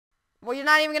Well, you're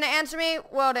not even gonna answer me?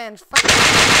 Well then,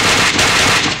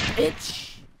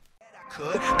 bitch.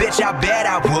 Bitch, I bet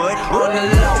I would. On the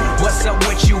low, what's up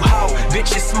with you, ho?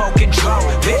 Bitch, you smoking drone.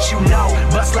 Bitch, you know,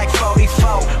 bust like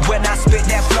 44 when I spit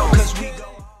that flow, cause we go.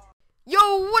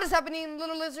 Yo, what is happening,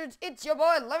 little lizards? It's your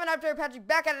boy, LemonRaptor Patrick,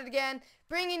 back at it again,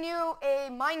 bringing you a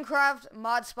Minecraft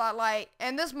mod spotlight.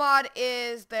 And this mod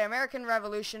is the American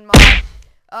Revolution mod.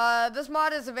 This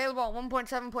mod is available on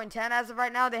 1.7.10 as of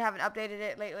right now. They haven't updated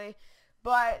it lately.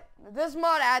 But this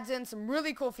mod adds in some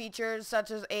really cool features,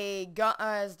 such as a gun,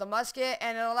 as the musket,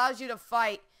 and it allows you to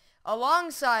fight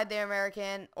alongside the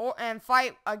American and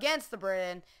fight against the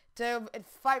Britain to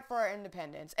fight for our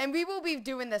independence. And we will be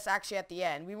doing this actually at the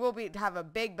end. We will have a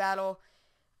big battle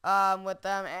with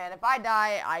them, and if I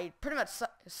die, I pretty much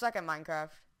suck at Minecraft.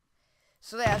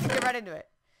 So yeah, let's get right into it.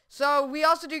 So we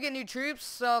also do get new troops,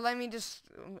 so let me just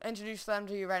introduce them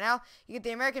to you right now. You get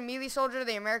the American melee soldier,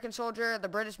 the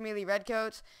British melee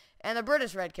redcoats, and the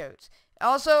British redcoats.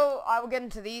 Also, I will get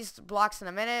into these blocks in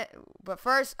a minute, but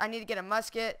first I need to get a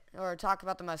musket, or talk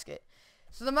about the musket.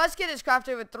 So the musket is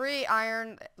crafted with 3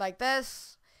 iron like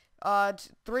this,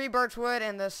 3 birch wood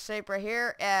in this shape right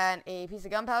here, and a piece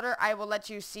of gunpowder. I will let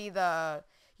you see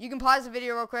you can pause the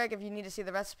video real quick if you need to see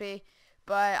the recipe,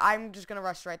 but I'm just going to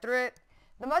rush right through it.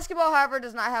 The musket ball, however,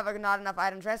 does not have a not enough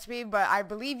items recipe, but I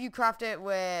believe you craft it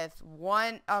with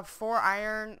 4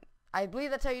 iron. I believe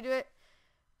that's how you do it.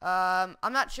 I'm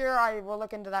not sure. I will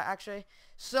look into that actually.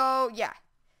 So yeah.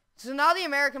 So now the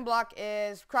American block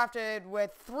is crafted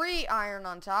with 3 iron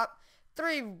on top,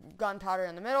 3 gunpowder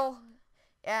in the middle,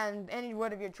 and any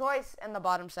wood of your choice in the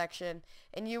bottom section,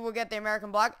 and you will get the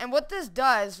American block. And what this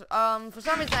does, for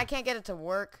some reason I can't get it to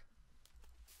work.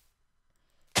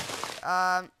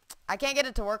 I can't get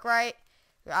it to work right.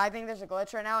 I think there's a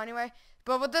glitch right now anyway.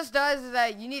 But what this does is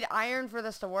that you need iron for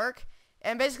this to work.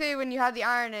 And basically when you have the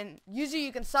iron, and usually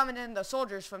you can summon in the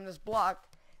soldiers from this block,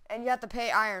 and you have to pay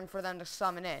iron for them to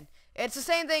summon in. It's the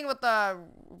same thing with the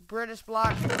British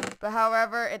block, but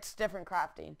however, it's different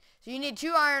crafting. So you need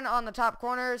 2 iron on the top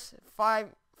corners, 5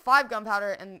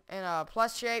 gunpowder in a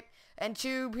plus shape, and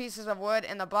 2 pieces of wood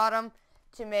in the bottom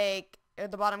to make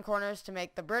the bottom corners to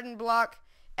make the Britain block.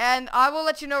 And I will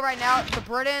let you know right now, the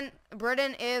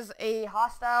Britain is a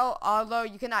hostile, although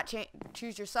you cannot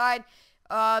choose your side.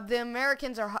 The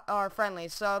Americans are friendly.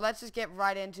 So let's just get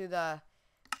right into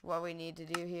what we need to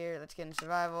do here. Let's get in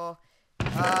survival.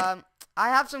 I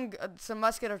have some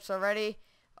muskets already.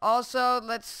 Also,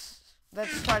 let's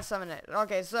try to summon it.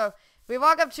 Okay, so if we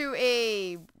walk up to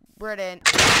a Britain,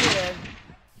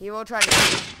 he will try to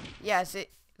shoot. Yes,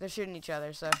 they're shooting each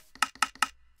other. So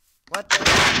what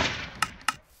the?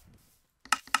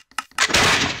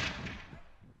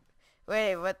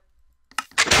 Wait, what?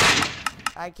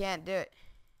 I can't do it.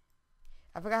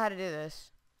 I forgot how to do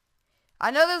this.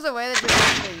 I know there's a way that you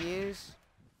actually use.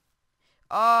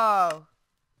 Oh.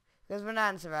 Because we're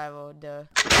not in survival, duh.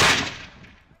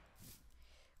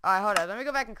 Alright, hold on. Let me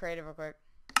go back in creative real quick.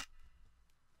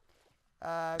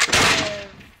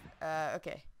 Creative.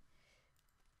 Okay.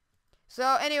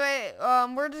 So, anyway,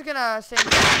 we're just gonna stay in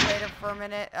creative for a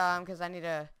minute, because I need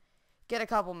to get a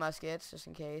couple muskets, just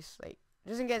in case,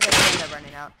 just in case I end up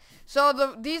running out.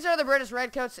 So these are the British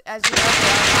redcoats, as you know, they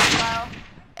are hostile,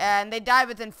 and they die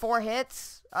within 4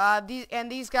 hits.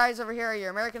 These guys over here are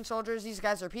your American soldiers. These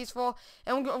guys are peaceful.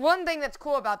 And one thing that's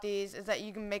cool about these is that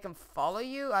you can make them follow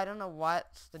you. I don't know what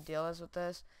the deal is with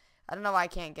this. I don't know why I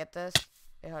can't get this.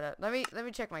 Wait, hold up. Let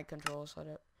me check my controls. Hold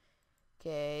up.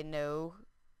 Okay, no.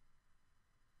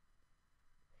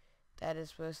 That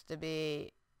is supposed to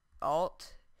be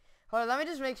Alt. Hold on. Let me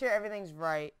just make sure everything's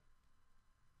right.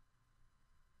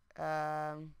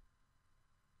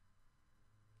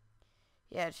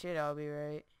 Yeah, it should all be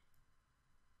right.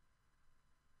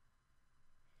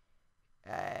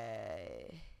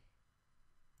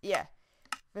 Yeah.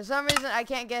 For some reason, I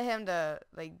can't get him to,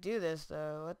 do this,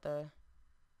 though. What the?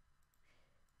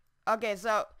 Okay,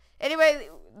 so, anyway,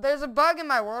 there's a bug in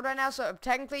my world right now, so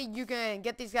technically you can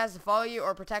get these guys to follow you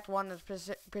or protect one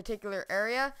particular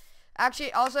area.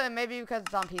 Actually, also, it may be because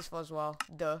it's on peaceful as well.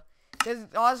 Duh. Because,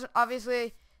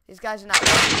 obviously, these guys are not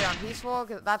working on peaceful,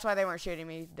 because that's why they weren't shooting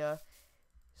me, duh.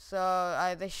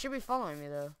 So, they should be following me,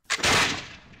 though.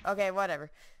 Okay, whatever.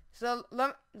 So,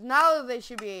 now they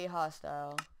should be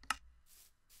hostile.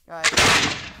 Alright.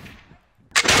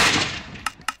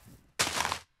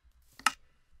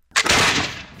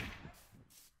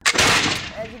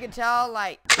 As you can tell,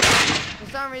 for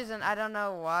some reason, I don't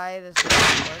know why this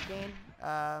isn't working.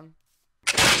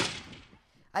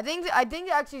 I think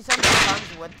actually something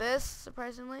comes with this,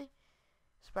 surprisingly.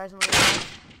 Surprisingly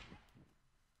enough.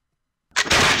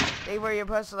 where you're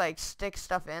supposed to like stick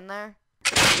stuff in there.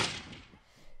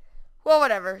 Well,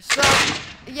 whatever. So,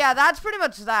 yeah, that's pretty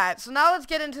much that. So now let's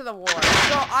get into the war.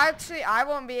 So actually, I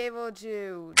won't be able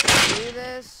to do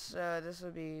this. So this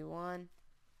will be 1.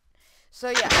 So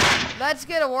yeah, let's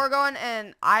get a war going,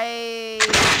 and I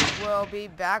will be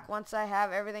back once I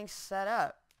have everything set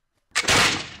up.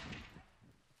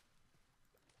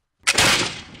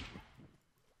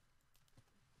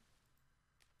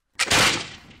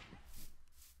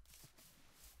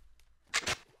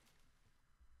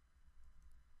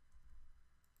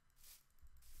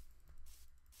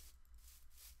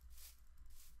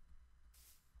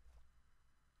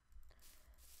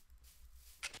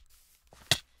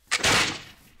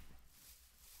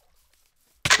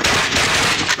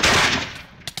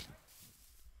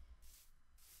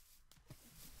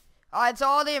 Alright, so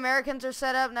all the Americans are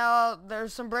set up now.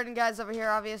 There's some Britain guys over here,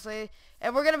 obviously.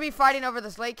 And we're going to be fighting over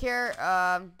this lake here.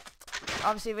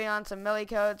 Obviously, we on some melee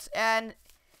coats. And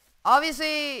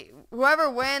obviously, whoever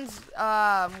wins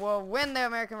will win the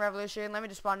American Revolution. Let me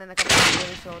just spawn in a couple of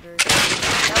British soldiers.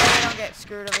 That way they don't get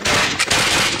screwed over here.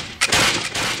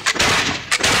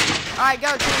 Alright,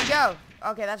 go, team, go.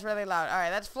 Okay, that's really loud.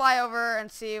 Alright, let's fly over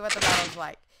and see what the battle's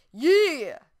like.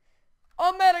 Yeah!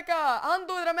 America!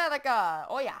 Undo America!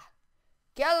 Oh, yeah.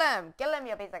 Kill him,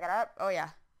 you piece of crap. Oh yeah.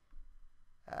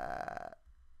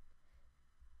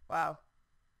 Wow.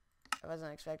 I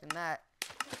wasn't expecting that.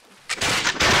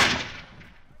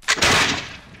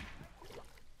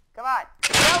 Come on,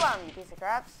 kill him, you piece of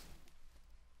craps.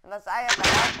 Unless I have to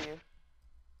help you.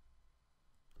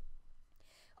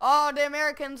 Oh, the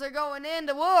Americans are going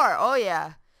into war. Oh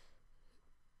yeah.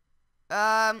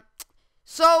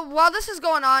 So while this is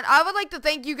going on, I would like to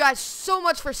thank you guys so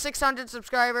much for 600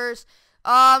 subscribers.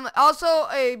 Also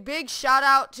a big shout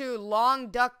out to Long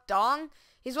Duck Dong.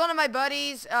 He's one of my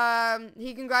buddies.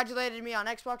 He congratulated me on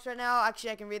Xbox right now. Actually,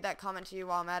 I can read that comment to you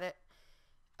while I'm at it.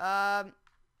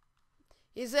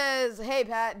 He says, "Hey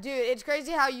Pat, dude, it's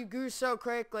crazy how you grew so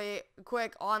quick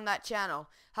on that channel.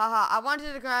 Haha, I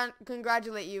wanted to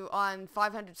congratulate you on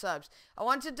 500 subs. I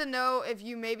wanted to know if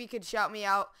you maybe could shout me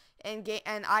out and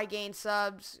I gain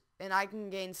subs and I can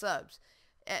gain subs.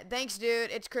 Thanks, dude.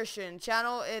 It's Christian.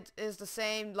 Channel, it is the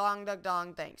same. Long Duck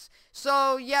Dong. Thanks."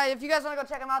 So, yeah, if you guys want to go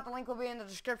check him out, the link will be in the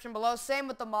description below. Same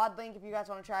with the mod link if you guys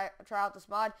want to try out this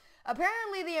mod.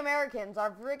 Apparently, the Americans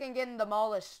are freaking getting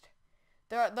demolished.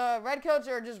 The redcoats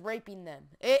are just raping them.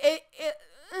 But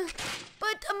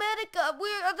America,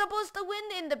 we're supposed to win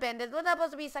independence. We're not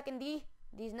supposed to be sucking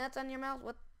these nuts on your mouth.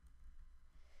 What?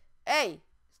 Hey,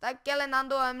 stop killing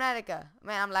Ando America.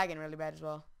 Man, I'm lagging really bad as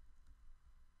well.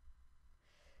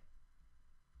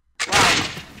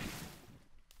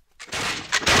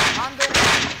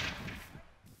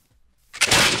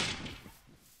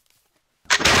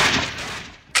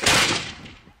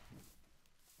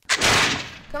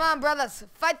 Come on, brothers,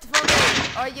 fight for me,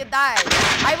 or you die.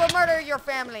 I will murder your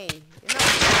family. You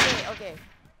know? Okay.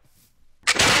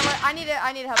 You know what? I need to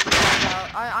help you guys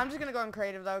out. I'm just gonna go in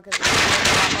creative though, because it's gonna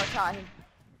take a lot more time.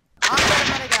 I'm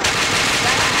gonna go.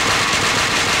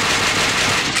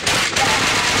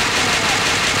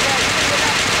 Yeah, you can get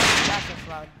up. That's just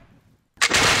loud.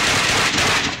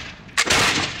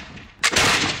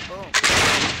 Boom.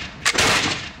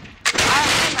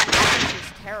 My accuracy is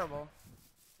terrible.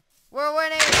 We're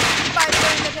winning! Fight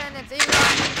for independence, even though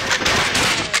I'm in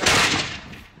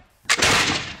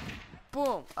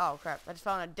Boom! Oh crap, I just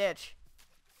fell in a ditch.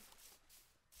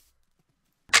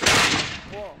 Boom.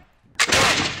 Boom.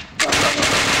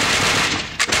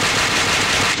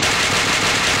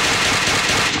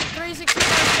 360.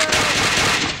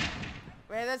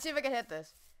 Wait, let's see if I can hit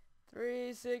this.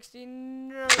 360.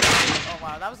 No. Oh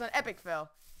wow, that was an epic fail.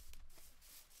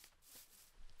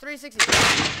 360.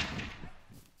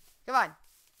 Come on.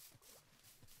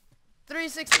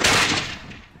 360.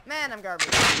 Man, I'm garbage.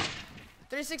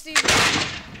 360.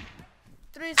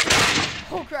 360.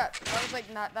 Oh crap. That was like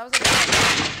not. That was like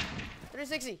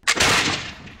 360.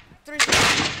 360.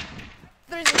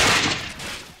 360.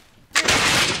 360.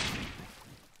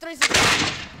 360.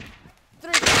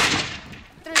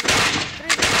 360.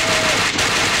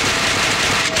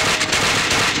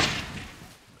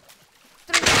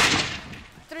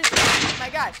 360. My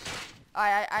gosh.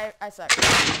 I suck.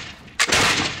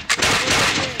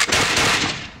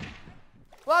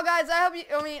 Well, guys,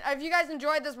 if you guys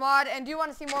enjoyed this mod and do want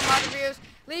to see more mod reviews,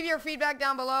 leave your feedback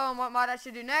down below on what mod I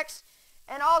should do next.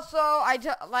 And also,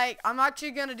 I'm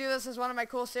actually gonna do this as one of my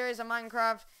cool series on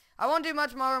Minecraft. I won't do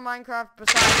much more Minecraft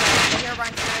besides the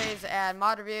Herobrine series and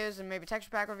mod reviews and maybe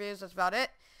texture pack reviews. That's about it.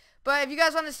 But if you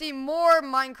guys want to see more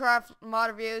Minecraft mod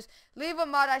reviews, leave what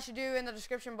mod I should do in the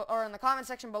description or in the comment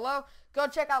section below. Go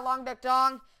check out Long Duck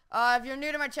Dong. If you're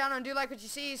new to my channel and do like what you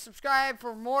see, subscribe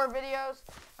for more videos.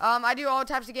 I do all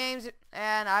types of games,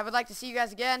 and I would like to see you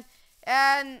guys again.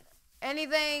 And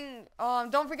anything,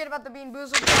 don't forget about the Bean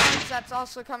Boozled challenge. That's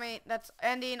also coming. That's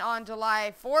ending on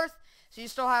July 4th. So you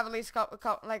still have at least a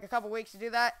couple weeks to do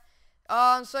that.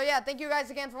 So yeah, thank you guys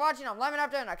again for watching. I'm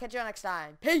LemonRaptor, and I'll catch you next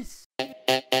time. Peace.